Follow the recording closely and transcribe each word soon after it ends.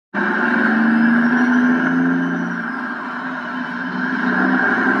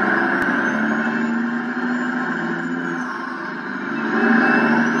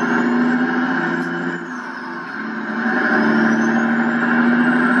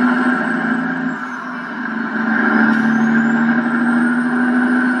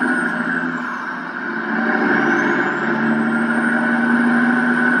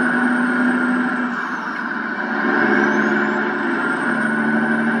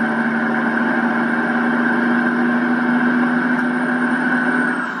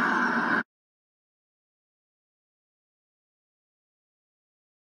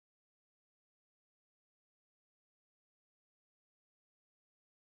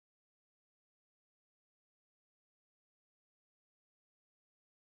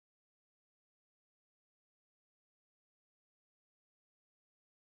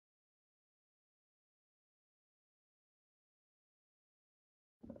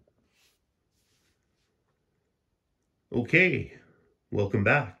Okay, welcome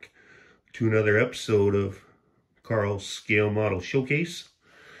back to another episode of Carl's Scale Model Showcase.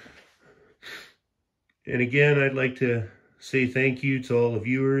 And again, I'd like to say thank you to all the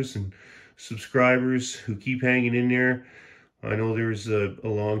viewers and subscribers who keep hanging in there. I know there's a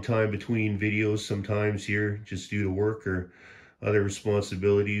long time between videos sometimes here just due to work or other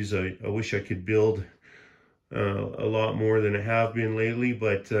responsibilities. I wish I could build a lot more than I have been lately,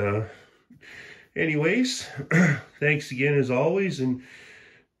 but anyways, thanks again as always, and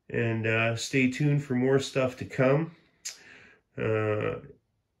stay tuned for more stuff to come.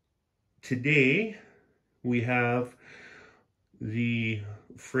 Today we have the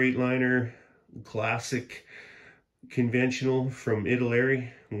Freightliner Classic Conventional from Italeri,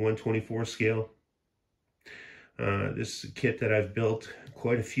 1/24 scale. This is a kit that I've built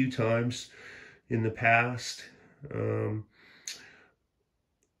quite a few times in the past.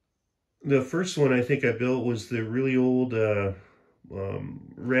 The first one I think I built was the really old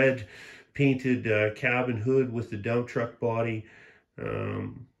red painted cabin hood with the dump truck body.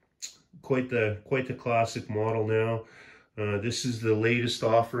 Quite the classic model now. This is the latest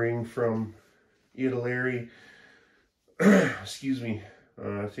offering from Italeri. Excuse me.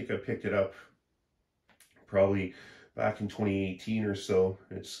 I think I picked it up probably back in 2018 or so.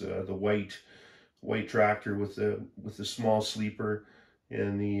 It's the white tractor with the small sleeper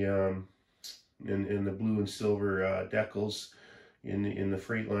and the blue and silver deck-als in the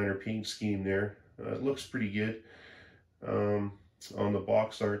Freightliner paint scheme there. It looks pretty good on the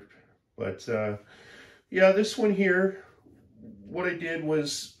box art, but yeah, this one here, what I did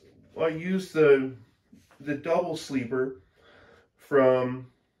was I used the double sleeper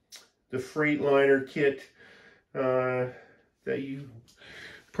from the Freightliner kit that you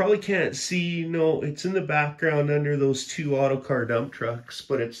probably can't see. No, it's in the background under those two autocar dump trucks,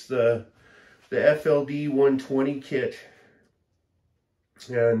 but it's the FLD 120 kit,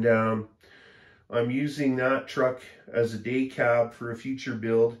 and I'm using that truck as a day cab for a future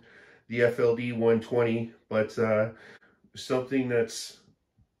build, the FLD 120, but something that's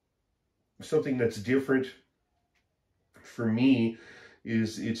different for me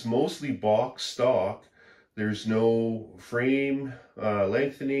is it's mostly box stock. There's no frame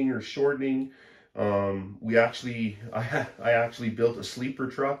lengthening or shortening. I actually built a sleeper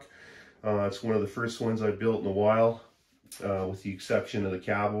truck. It's one of the first ones I built in a while, with the exception of the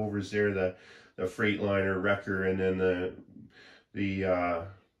cab overs there, the Freightliner Wrecker, and then the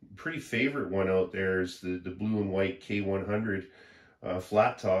pretty favorite one out there is the blue and white K100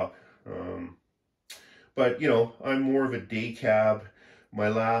 flat top. But you know, I'm more of a day cab. My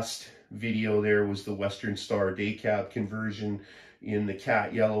last video there was the Western Star day cab conversion in the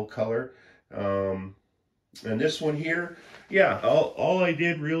cat yellow color. And this one here, yeah, all I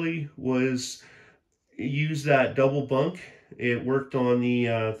did really was use that double bunk. It worked on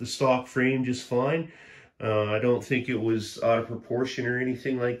the stock frame just fine. I don't think it was out of proportion or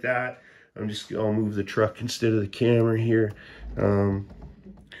anything like that. I'll move the truck instead of the camera here.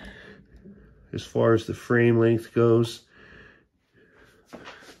 As far as the frame length goes,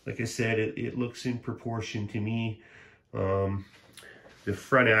 like I said, it looks in proportion to me. The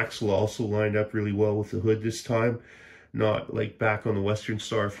front axle also lined up really well with the hood this time. Not like back on the Western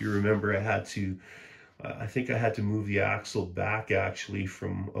Star, if you remember, I think I had to move the axle back actually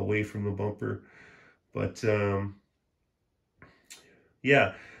away from the bumper. But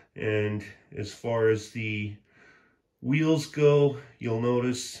yeah, and as far as the wheels go, you'll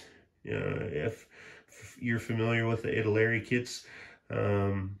notice, if you're familiar with the Italeri kits,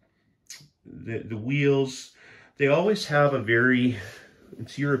 the wheels, they always have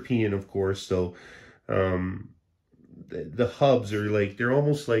it's European, of course, so the hubs are they're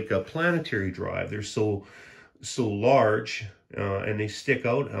almost like a planetary drive. They're so large, and they stick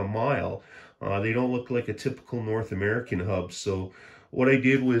out a mile. They don't look like a typical North American hub. So what I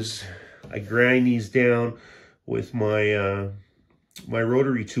did was I grind these down with my my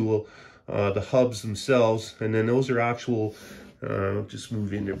rotary tool, the hubs themselves, and then those are actual, just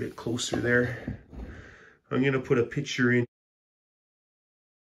move in a bit closer there. I'm going to put a picture in.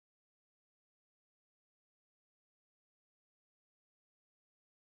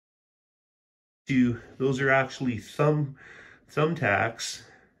 Those are actually thumbtacks,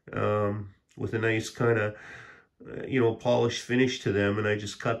 with a nice kind of polished finish to them, and I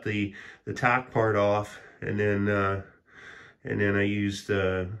just cut the tack part off, and then I used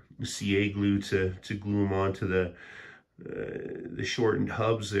CA glue to glue them onto the shortened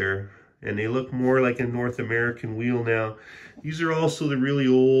hubs there, and they look more like a North American wheel now. These are also the really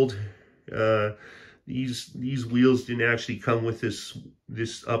old. These wheels didn't actually come with this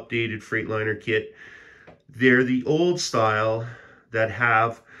updated Freightliner kit. They're the old style that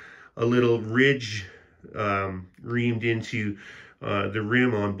have a little ridge reamed into the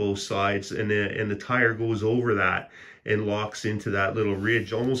rim on both sides, and the tire goes over that and locks into that little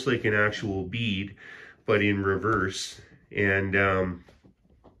ridge, almost like an actual bead, but in reverse. And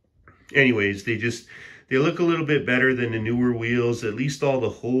anyways, they look a little bit better than the newer wheels. At least all the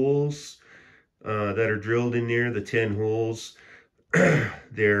holes that are drilled in there, the 10 holes,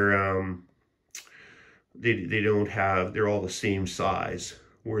 they're they're all the same size,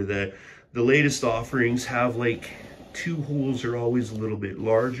 where the latest offerings have like 2 holes are always a little bit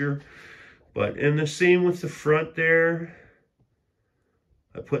larger. And the same with the front there.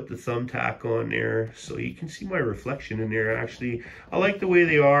 I put the thumbtack on there so you can see my reflection in there. Actually, I like the way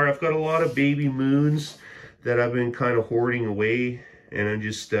they are. I've got a lot of baby moons that I've been kind of hoarding away, and I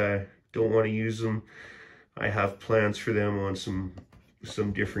just don't want to use them. I have plans for them on some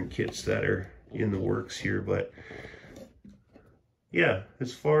different kits that are in the works here. But yeah,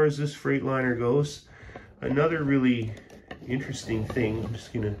 as far as this Freightliner goes, another really interesting thing, I'm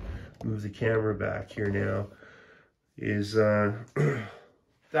just gonna move the camera back here now, is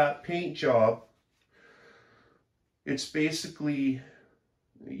that paint job. It's basically,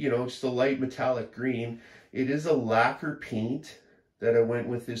 you know, just a light metallic green. It is a lacquer paint that I went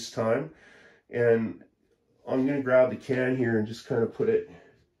with this time, and I'm gonna grab the can here and just kind of put it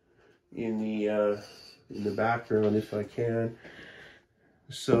in the background if I can.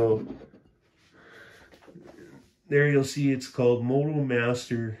 So there you'll see it's called Moto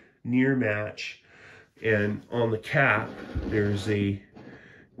Master Near Match, and on the cap there's a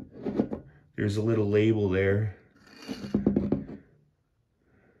little label there,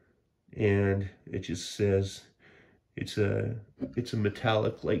 and it just says it's a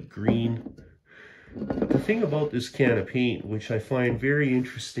metallic light green. But the thing about this can of paint, which I find very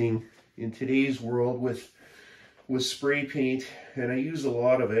interesting in today's world with spray paint, and I use a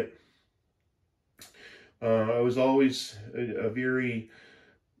lot of it, I was always a very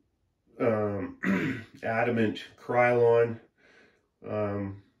adamant Krylon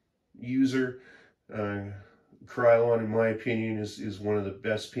user. Krylon, in my opinion, is one of the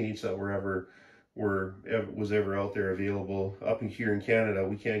best paints that was ever out there available. Up in here in Canada,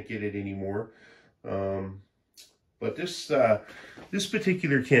 we can't get it anymore. But this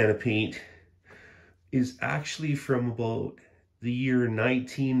particular can of paint is actually from about the year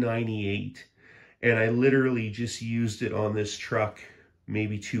 1998, and I literally just used it on this truck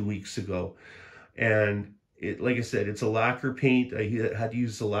maybe 2 weeks ago. And it, like I said, it's a lacquer paint. I had to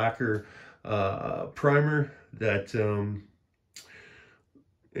use the lacquer primer that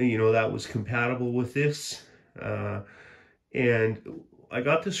you know, that was compatible with this, and I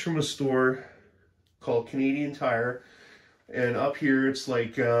got this from a store called Canadian Tire, and up here it's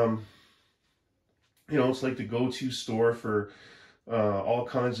like you know, it's like the go-to store for all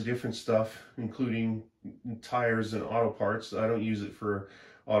kinds of different stuff, including tires and auto parts. I don't use it for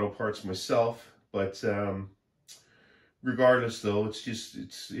auto parts myself, but regardless though,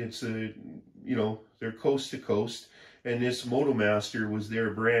 it's a, you know, they're coast to coast, and this Moto Master was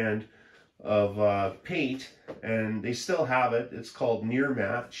their brand of paint, and they still have it. It's called Near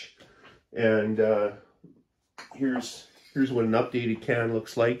Match, and here's what an updated can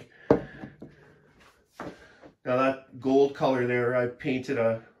looks like. Now that gold color there, I painted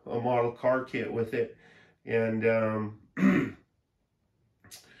a model car kit with it, and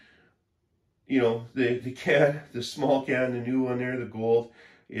you know, the can, the small can, the new one there, the gold,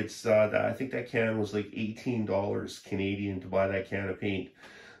 it's I think that can was like $18 Canadian to buy that can of paint.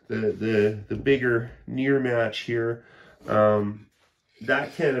 The bigger Near Match here,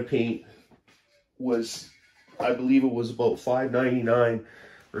 that can of paint was, I believe it was about $5.99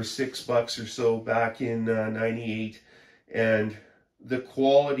 or $6 or so back in '98, and the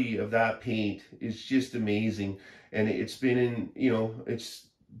quality of that paint is just amazing. And it's been in, you know, it's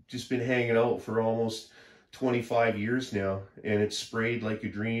just been hanging out for almost 25 years now, and it's sprayed like a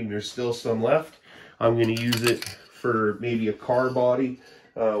dream. There's still some left. I'm going to use it for maybe a car body,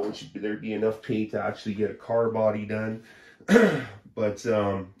 which there'd be enough paint to actually get a car body done. But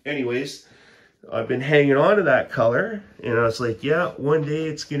anyways, I've been hanging on to that color, and I was like, yeah, one day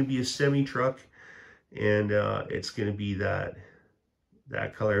it's going to be a semi truck, and it's going to be that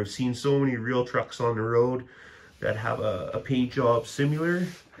color. I've seen so many real trucks on the road that have a paint job similar,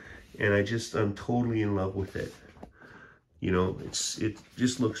 and I'm totally in love with it. You know, it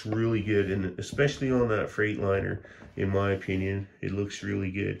just looks really good, and especially on that Freightliner, in my opinion, it looks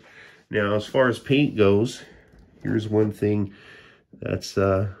really good. Now, as far as paint goes, here's one thing that's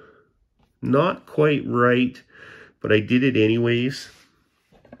not quite right, but I did it anyways.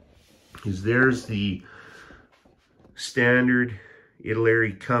 Is there's the standard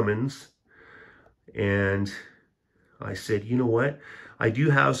Italeri Cummins, and I said, you know what? I do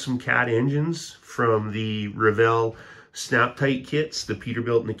have some cat engines from the Revell Snap-Tight kits, the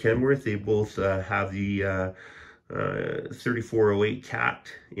Peterbilt and the Kenworth. They both have the 3408 cat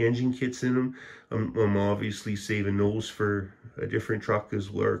engine kits in them. I'm obviously saving those for a different truck as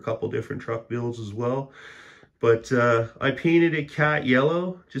well, or a couple different truck builds as well. But I painted it cat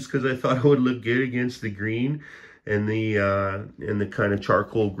yellow just because I thought it would look good against the green and the kind of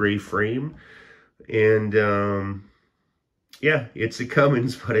charcoal gray frame. And yeah, it's a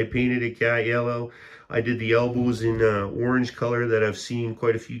Cummins, but I painted it cat yellow. I did the elbows in orange color that I've seen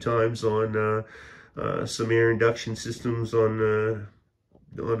quite a few times on some air induction systems on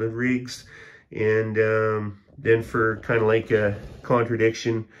the rigs. And then for kind of like a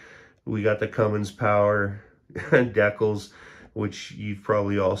contradiction, we got the Cummins Power deck-als, which you've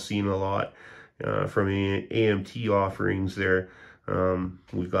probably all seen a lot from AMT offerings there.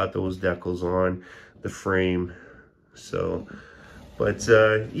 We've got those deck-als on the frame. So, but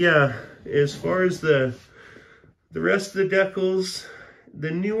yeah, as far as the rest of the deck-als,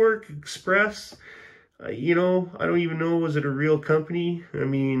 the Newark Express, you know, I don't even know, was it a real company? I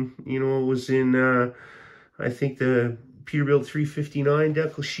mean, you know, it was in, I think the Peterbilt 359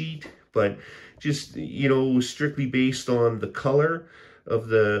 deck-al sheet, but just, you know, it was strictly based on the color of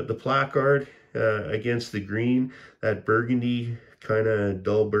the placard against the green. That burgundy, kind of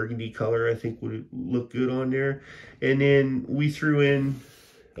dull burgundy color, I think would look good on there. And then we threw in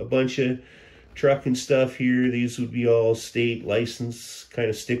a bunch of trucking stuff here. These would be all state license kind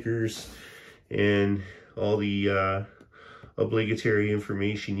of stickers and all the obligatory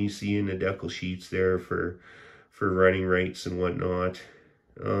information you see in the deck-al sheets there for running rights and whatnot.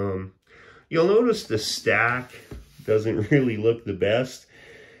 You'll notice the stack doesn't really look the best.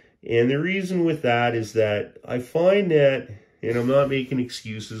 And the reason with that is that I find that, and I'm not making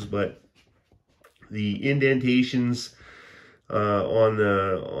excuses, but the indentations on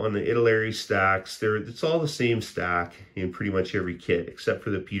the Italeri stacks, it's all the same stack in pretty much every kit, except for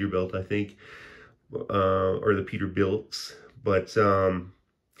the Peterbilt, I think, or the Peterbilts. But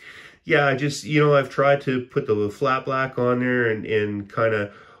yeah, I just, you know, I've tried to put the flat black on there and kind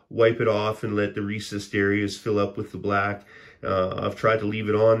of wipe it off and let the recessed areas fill up with the black. I've tried to leave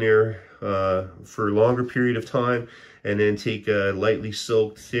it on there for a longer period of time, and then take a lightly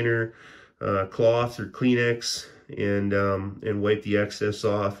soaked thinner cloth or Kleenex and wipe the excess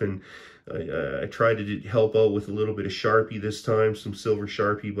off. And I tried to help out with a little bit of Sharpie this time, some silver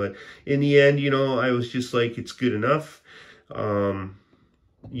Sharpie, but in the end, you know, I was just like, it's good enough.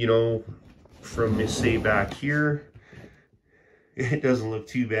 You know, from this, say, back here, it doesn't look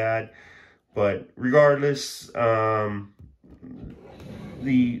too bad, but regardless,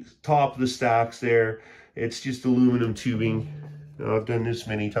 the top of the stacks there, it's just aluminum tubing. I've done this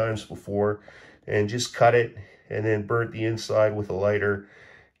many times before, and just cut it and then burnt the inside with a lighter.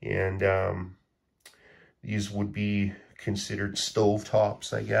 And these would be considered stove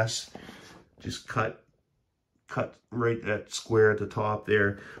tops, I guess. Just cut right that square at the top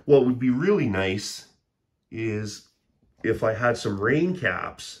there. What would be really nice is if I had some rain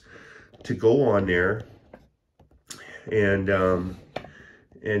caps to go on there and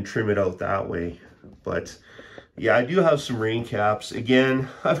trim it out that way. But yeah, I do have some rain caps. Again,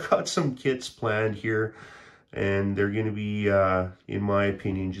 I've got some kits planned here, and they're going to be, in my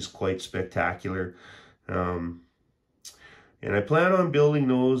opinion, just quite spectacular. And I plan on building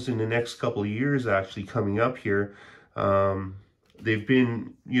those in the next couple of years, actually, coming up here. They've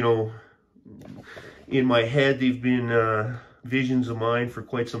been, you know, in my head, they've been visions of mine for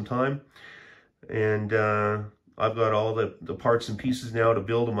quite some time. And I've got all the parts and pieces now to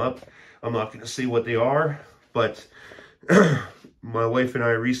build them up. I'm not going to say what they are, but my wife and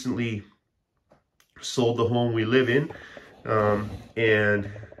I recently sold the home we live in.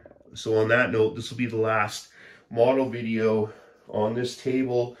 And so on that note, this will be the last model video on this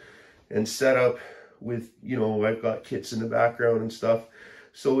table and setup with, you know, I've got kits in the background and stuff.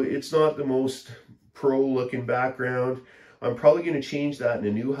 So it's not the most pro looking background. I'm probably going to change that in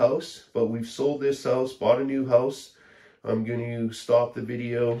a new house, but we've sold this house, bought a new house. I'm going to stop the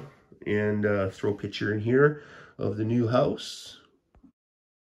video and throw a picture in here of the new house.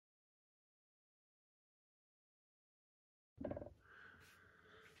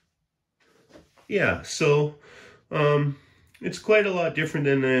 Yeah, so it's quite a lot different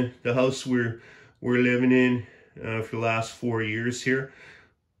than the house we're living in for the last 4 years here.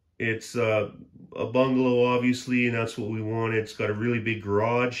 It's a bungalow, obviously, and that's what we wanted. It's got a really big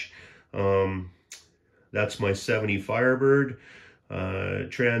garage. That's my 70 Firebird.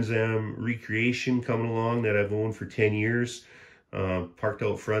 Trans Am Recreation coming along that I've owned for 10 years. Parked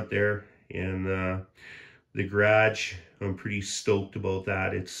out front there, and the garage, I'm pretty stoked about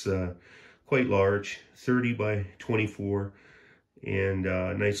that. It's quite large, 30 by 24, and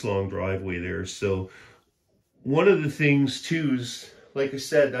nice long driveway there. So one of the things too is, like I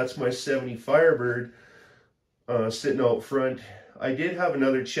said, that's my 70 Firebird sitting out front. I did have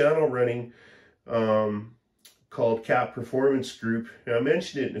another channel running called Cap Performance Group, and I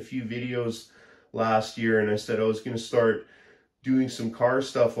mentioned it in a few videos last year, and I said I was going to start doing some car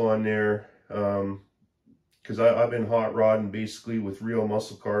stuff on there, because I've been hot rodding basically with real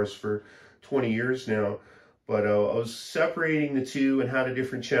muscle cars for 20 years now. But I was separating the two and had a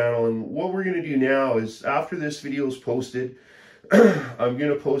different channel. And what we're going to do now is, after this video is posted, I'm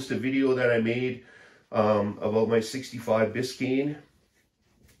going to post a video that I made about my 65 Biscayne.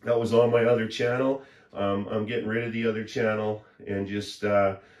 That was on my other channel. I'm getting rid of the other channel and just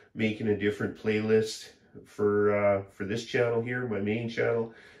making a different playlist for this channel here, my main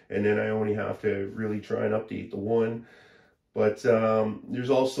channel. And then I only have to really try and update the one. But there's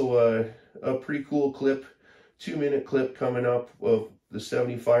also a pretty cool clip, 2-minute clip coming up of the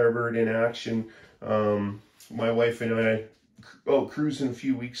 70 Firebird in action. My wife and I out cruising a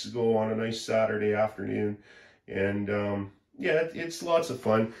few weeks ago on a nice Saturday afternoon, and yeah, it's lots of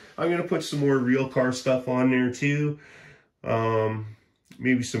fun. I'm gonna put some more real car stuff on there too.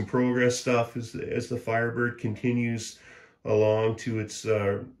 Maybe some progress stuff as the Firebird continues along to its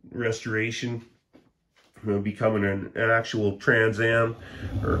restoration, becoming an actual Trans Am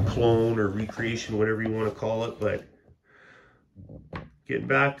or clone or recreation, whatever you want to call it. But getting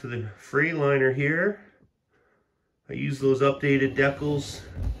back to the Freightliner here, I use those updated decals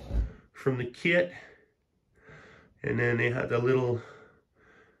from the kit, and then they had the little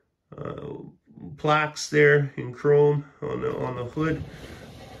plaques there in chrome on the hood,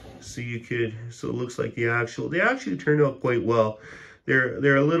 so it looks like they actually turned out quite well.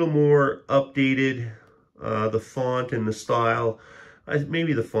 They're a little more updated. The font and the style,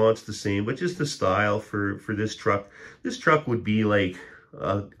 maybe the font's the same, but just the style for this truck. This truck would be like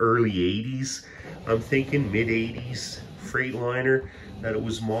early 80s. I'm thinking mid 80s Freightliner that it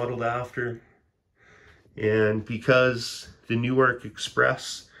was modeled after. And because the Newark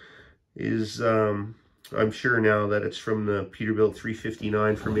Express is, I'm sure now that it's from the Peterbilt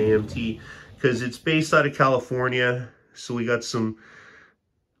 359 from AMT, because it's based out of California. So we got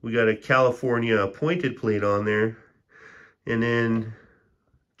a California pointed plate on there, and then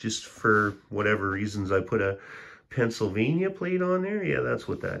just for whatever reasons I put a Pennsylvania plate on there. Yeah, that's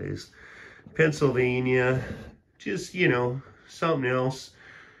what that is. Pennsylvania, just, you know, something else.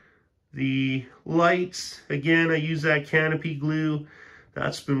 The lights, again, I use that canopy glue.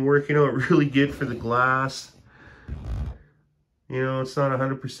 That's been working out really good for the glass. You know, it's not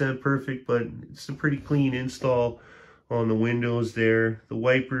 100% perfect, but it's a pretty clean install on the windows there. The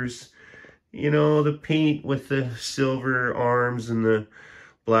wipers, you know, the paint with the silver arms and the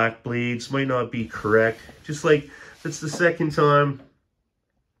black blades might not be correct. Just like, that's the second time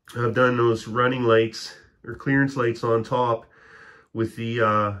I've done those running lights or clearance lights on top with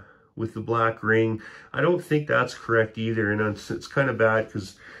the black ring. I don't think that's correct either, and it's kind of bad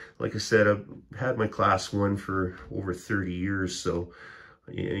because, like I said, I've had my class 1 for over 30 years, so,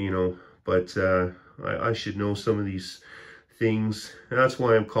 you know, but I should know some of these things, and that's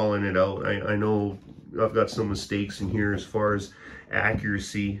why I'm calling it out. I know I've got some mistakes in here as far as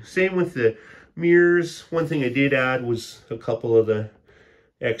accuracy. Same with the mirrors. One thing I did add was a couple of the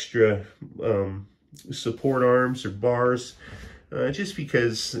extra support arms or bars, just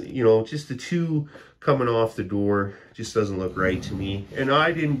because, you know, just the two coming off the door just doesn't look right to me. And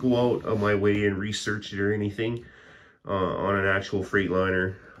I didn't go out on my way and research it or anything on an actual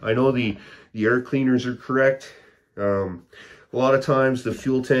Freightliner. I know the air cleaners are correct. A lot of times the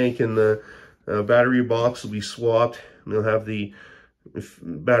fuel tank and the battery box will be swapped, and they'll have the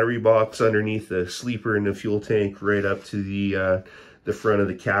battery box underneath the sleeper and the fuel tank right up to the front of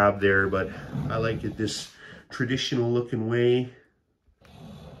the cab there. But I like it this traditional looking way.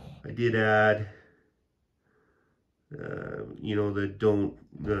 I did add, you know, the don't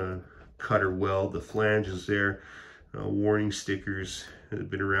cut or weld, the flanges there, warning stickers that have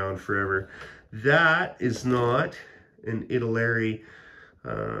been around forever. That is not an Italeri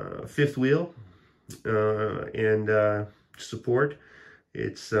fifth wheel and support.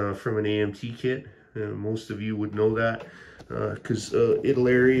 It's from an AMT kit. Most of you would know that because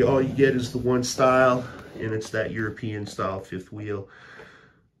Italeri, all you get is the one style, and it's that European style fifth wheel.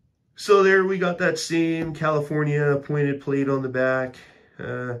 So there we got that same California pointed plate on the back.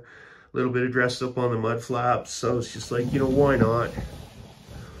 A little bit of dressed up on the mud flaps. So it's just like, you know, why not?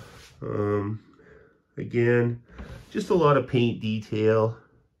 Again, just a lot of paint detail.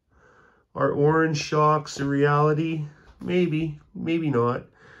 Are orange shocks a reality? Maybe, maybe not.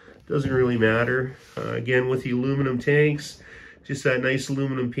 Doesn't really matter. Again, with the aluminum tanks, just that nice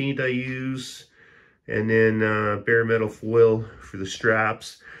aluminum paint I use. And then bare metal foil for the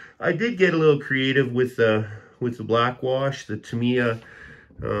straps. I did get a little creative with the black wash, the Tamiya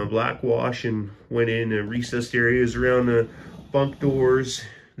black wash, and went in recessed areas around the bunk doors,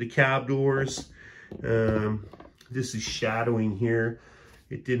 the cab doors. This is shadowing here.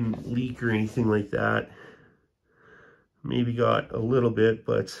 It didn't leak or anything like that. Maybe got a little bit,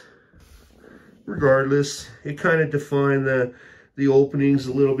 but regardless, it kind of defined the openings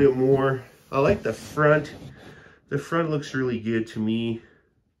a little bit more. I like the front. The front looks really good to me.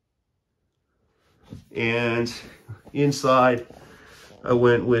 And inside, I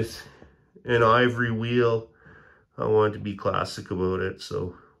went with an ivory wheel. I wanted to be classic about it,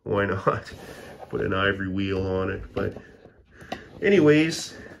 so why not put an ivory wheel on it? But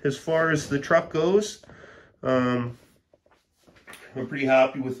anyways, as far as the truck goes, I'm pretty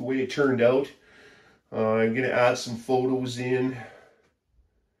happy with the way it turned out. I'm gonna add some photos in,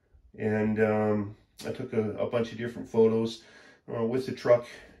 and I took a bunch of different photos with the truck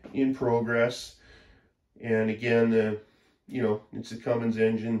in progress. And again, you know, it's a Cummins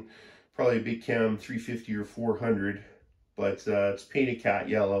engine, probably a big cam 350 or 400, but it's painted cat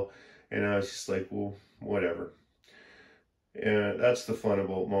yellow, and I was just like, well, whatever. And that's the fun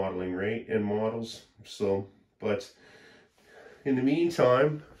about modeling, right? And models. So, but in the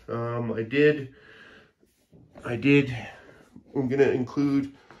meantime, I'm gonna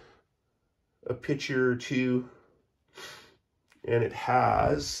include a picture or two, and it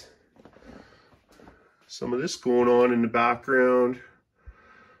has some of this going on in the background,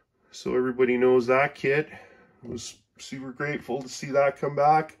 so everybody knows that kit. I was super grateful to see that come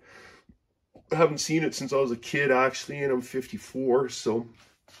back. I haven't seen it since I was a kid, actually, and I'm 54, so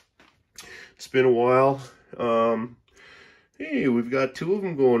it's been a while. Hey, we've got two of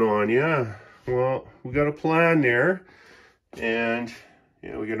them going on, yeah. Well, we got a plan there, and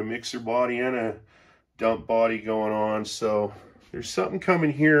you know, we got a mixer body and a dump body going on, so there's something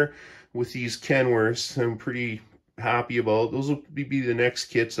coming here with these Kenworths I'm pretty happy about. Those will be the next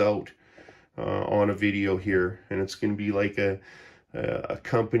kits out on a video here, and it's going to be like a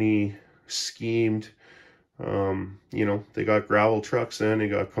company schemed. You know, they got gravel trucks and they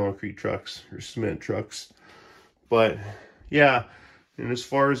got concrete trucks or cement trucks. But yeah, and as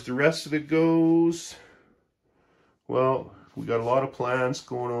far as the rest of it goes, well, we got a lot of plans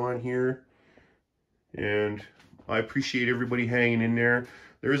going on here, and I appreciate everybody hanging in there.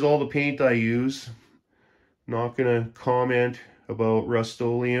 There's all the paint I use. Not gonna comment about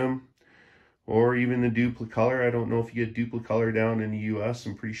Rust-Oleum or even the Duplicolor. I don't know if you get Duplicolor down in the US.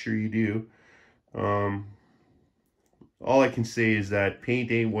 I'm pretty sure you do. All I can say is that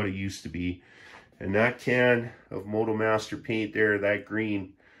paint ain't what it used to be. And that can of MotoMaster paint there, that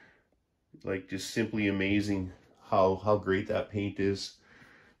green, like, just simply amazing how great that paint is.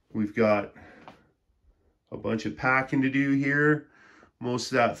 We've got a bunch of packing to do here.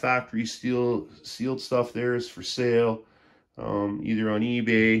 Most of that factory sealed stuff there is for sale, either on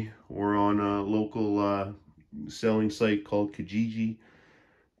eBay or on a local selling site called Kijiji.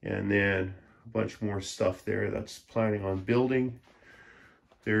 And then a bunch more stuff there that's planning on building.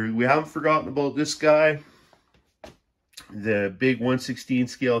 We haven't forgotten about this guy, the big 1/16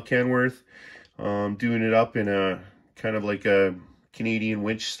 scale Kenworth. Doing it up in a kind of like a Canadian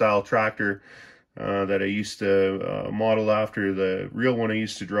winch style tractor that I used to model after the real one I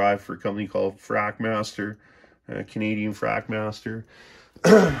used to drive for a company called Frackmaster, Canadian Frackmaster.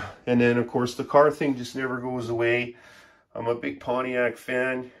 And then of course the car thing just never goes away. I'm a big Pontiac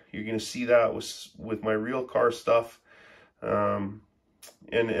fan. You're gonna see that with my real car stuff. And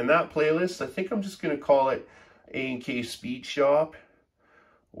in that playlist, I think I'm just gonna call it A&K Speed Shop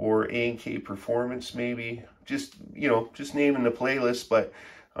or A&K Performance, maybe. Just, you know, just naming the playlist. But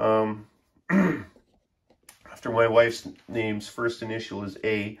after my wife's name's first initial is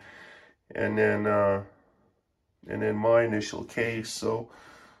A, and then my initial K. So,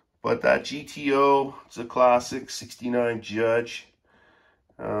 but that GTO, it's a classic 69 Judge.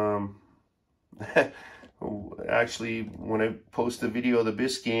 Actually, when I post a video of the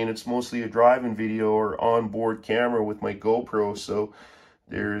Biscayne, it's mostly a driving video or onboard camera with my GoPro. So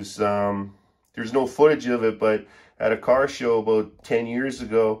there's no footage of it, but at a car show about 10 years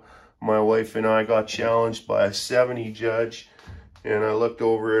ago, my wife and I got challenged by a 70 Judge, and I looked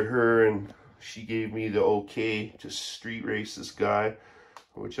over at her and she gave me the okay to street race this guy.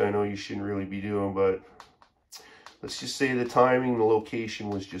 which I know you shouldn't really be doing, but let's just say the timing, the location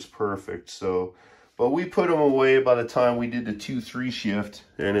was just perfect. So, but we put them away by the time we did the 2-3 shift,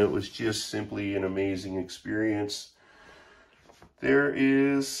 and it was just simply an amazing experience. There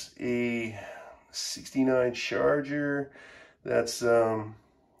is a 69 Charger. That's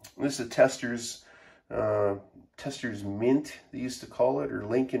this is a Tester's Mint, they used to call it, or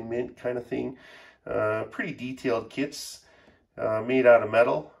Lincoln Mint kind of thing. Pretty detailed kits, made out of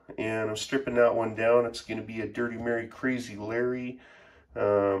metal, and I'm stripping that one down. It's going to be a Dirty Mary Crazy Larry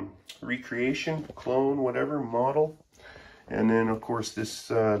recreation, clone, whatever, model. And then of course this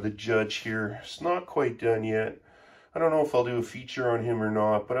the Judge here. It's not quite done yet. I don't know if I'll do a feature on him or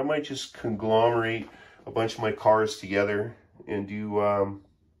not, but I might just conglomerate a bunch of my cars together and do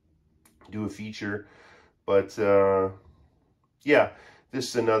a feature. But yeah, this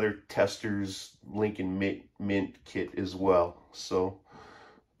is another Tester's Lincoln Mint kit as well. So,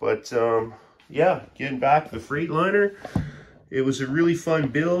 but yeah, getting back to the Freightliner, it was a really fun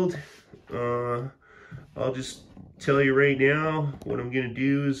build. I'll just tell you right now, what I'm gonna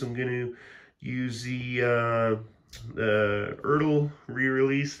do is I'm gonna use the Ertl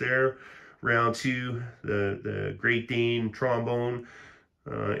re-release there, round 2, the Great Dane trombone,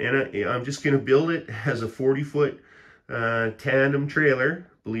 and I'm just going to build it as a 40-foot tandem trailer.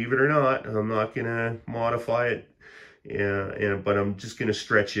 Believe it or not, I'm not going to modify it, but I'm just going to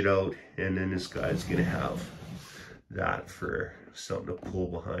stretch it out, and then this guy's going to have that for something to pull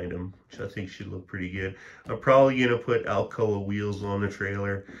behind him, which I think should look pretty good. I'm probably going to put Alcoa wheels on the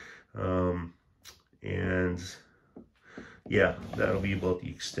trailer, and yeah, that'll be about the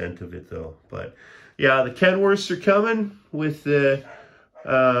extent of it though. But yeah, the Kenworths are coming with the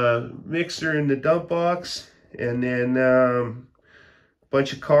mixer in the dump box, and then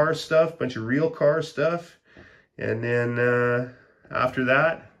bunch of car stuff, bunch of real car stuff. And then after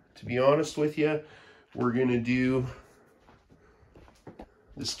that, to be honest with you, we're gonna do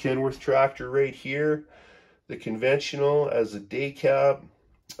this Kenworth tractor right here, the conventional as a day cab.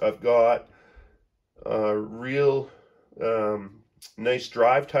 I've got real nice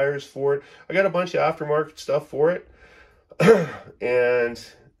drive tires for it. I got a bunch of aftermarket stuff for it, and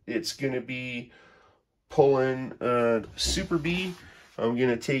it's going to be pulling Super B. I'm going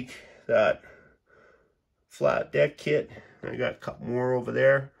to take that flat deck kit. I got a couple more over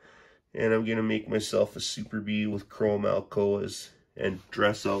there, and I'm going to make myself a Super B with chrome Alcoas and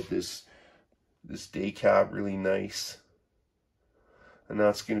dress out this day cab really nice. And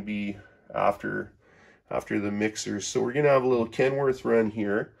that's going to be after the mixer. So we're going to have a little Kenworth run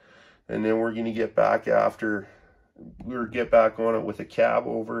here, and then we're going to get back on it with a cab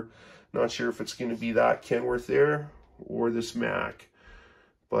over. Not sure if it's going to be that Kenworth there or this Mac,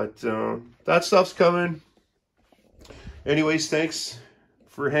 but that stuff's coming. Anyways, thanks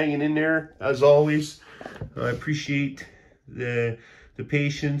for hanging in there as always. I appreciate the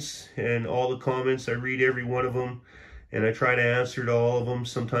patience and all the comments. I read every one of them, and I try to answer to all of them.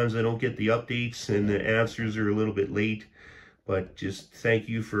 Sometimes I don't get the updates and the answers are a little bit late, but just thank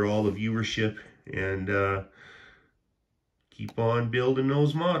you for all the viewership, and keep on building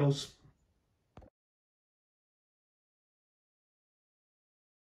those models.